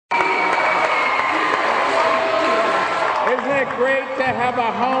it great to have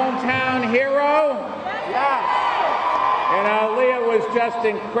a hometown hero? Yeah. Leah was just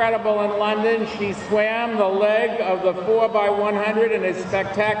incredible in London. She swam the leg of the 4x100 in a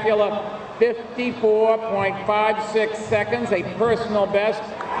spectacular 54.56 seconds, a personal best.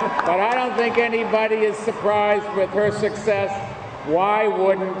 But I don't think anybody is surprised with her success. Why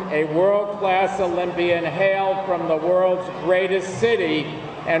wouldn't a world-class Olympian hail from the world's greatest city?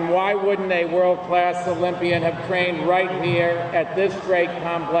 And why wouldn't a world-class Olympian have trained right here at this great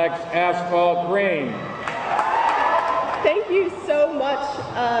complex asphalt green? Thank you so much.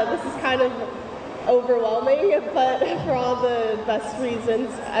 This is kind of overwhelming, but for all the best reasons.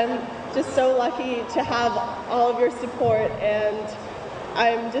 I'm just so lucky to have all of your support, and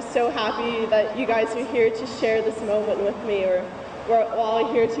I'm just so happy that you guys are here to share this moment with me, or we're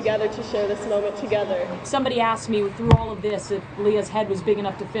all here together to share this moment together. Somebody asked me through all of this if Leah's head was big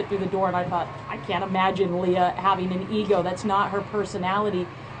enough to fit through the door, and I thought, I can't imagine Leah having an ego. That's not her personality.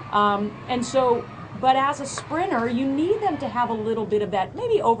 But as a sprinter, you need them to have a little bit of that,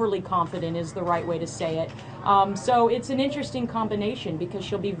 maybe overly confident is the right way to say it. So it's an interesting combination because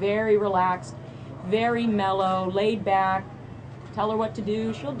she'll be very relaxed, very mellow, laid back, tell her what to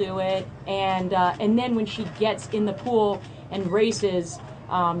do, she'll do it. And then when she gets in the pool and races,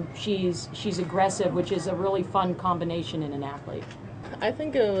 she's aggressive, which is a really fun combination in an athlete. I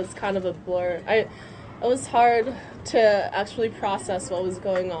think it was kind of a blur. It was hard to actually process what was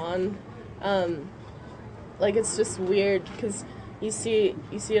going on. Like, it's just weird because you see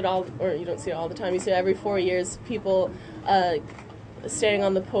it all, or you don't see it all the time. You see it every 4 years, people standing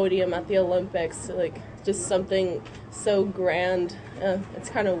on the podium at the Olympics, like just something so grand. It's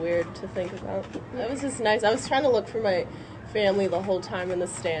kind of weird to think about. It was just nice. I was trying to look for my family the whole time in the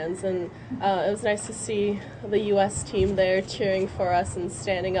stands, and it was nice to see the U.S. team there cheering for us and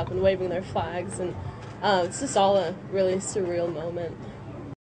standing up and waving their flags, and it's just all a really surreal moment.